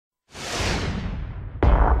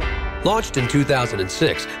Launched in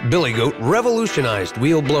 2006, Billy Goat revolutionized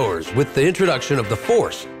wheel blowers with the introduction of the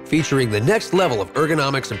Force, featuring the next level of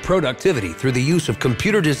ergonomics and productivity through the use of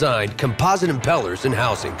computer-designed composite impellers and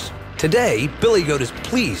housings. Today, Billy Goat is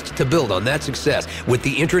pleased to build on that success with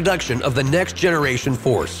the introduction of the next generation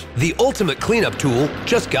Force. The ultimate cleanup tool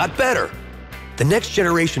just got better. The next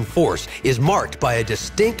generation Force is marked by a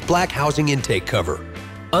distinct black housing intake cover.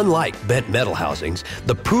 Unlike bent metal housings,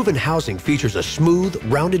 the proven housing features a smooth,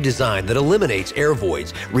 rounded design that eliminates air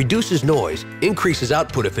voids, reduces noise, increases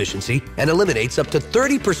output efficiency, and eliminates up to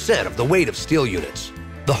 30% of the weight of steel units.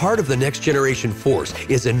 The heart of the next generation Force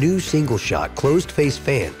is a new single-shot closed-face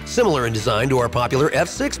fan, similar in design to our popular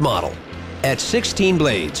F6 model. At 16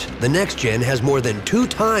 blades, the next gen has more than 2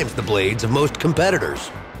 times the blades of most competitors.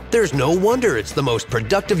 There's no wonder it's the most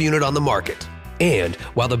productive unit on the market. And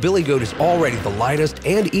while the Billy Goat is already the lightest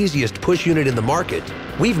and easiest push unit in the market,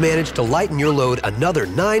 we've managed to lighten your load another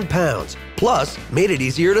 9 pounds, plus made it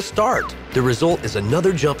easier to start. The result is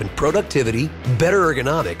another jump in productivity, better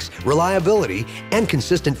ergonomics, reliability, and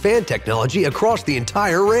consistent fan technology across the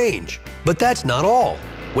entire range. But that's not all.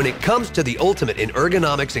 When it comes to the ultimate in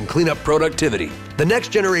ergonomics and cleanup productivity, the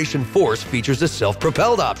next generation Force features a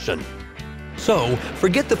self-propelled option. So,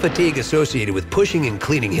 forget the fatigue associated with pushing and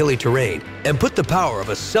cleaning hilly terrain and put the power of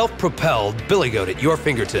a self-propelled Billy Goat at your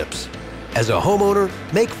fingertips. As a homeowner,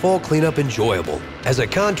 make fall cleanup enjoyable. As a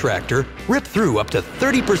contractor, rip through up to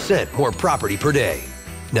 30% more property per day.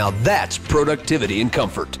 Now that's productivity and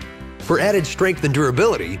comfort. For added strength and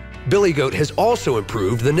durability, Billy Goat has also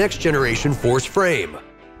improved the next generation Force frame.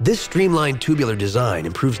 This streamlined tubular design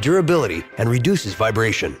improves durability and reduces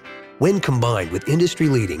vibration. When combined with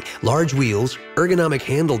industry-leading large wheels, ergonomic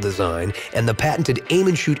handle design, and the patented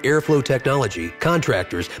aim-and-shoot airflow technology,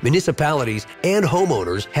 contractors, municipalities, and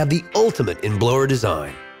homeowners have the ultimate in blower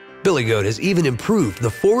design. Billy Goat has even improved the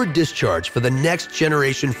forward discharge for the next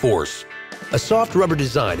generation Force. A soft rubber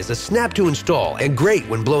design is a snap to install and great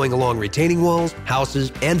when blowing along retaining walls,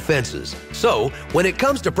 houses, and fences. So, when it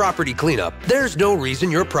comes to property cleanup, there's no reason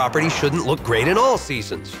your property shouldn't look great in all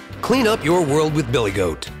seasons. Clean up your world with Billy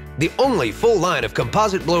Goat, the only full line of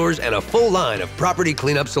composite blowers and a full line of property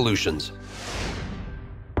cleanup solutions.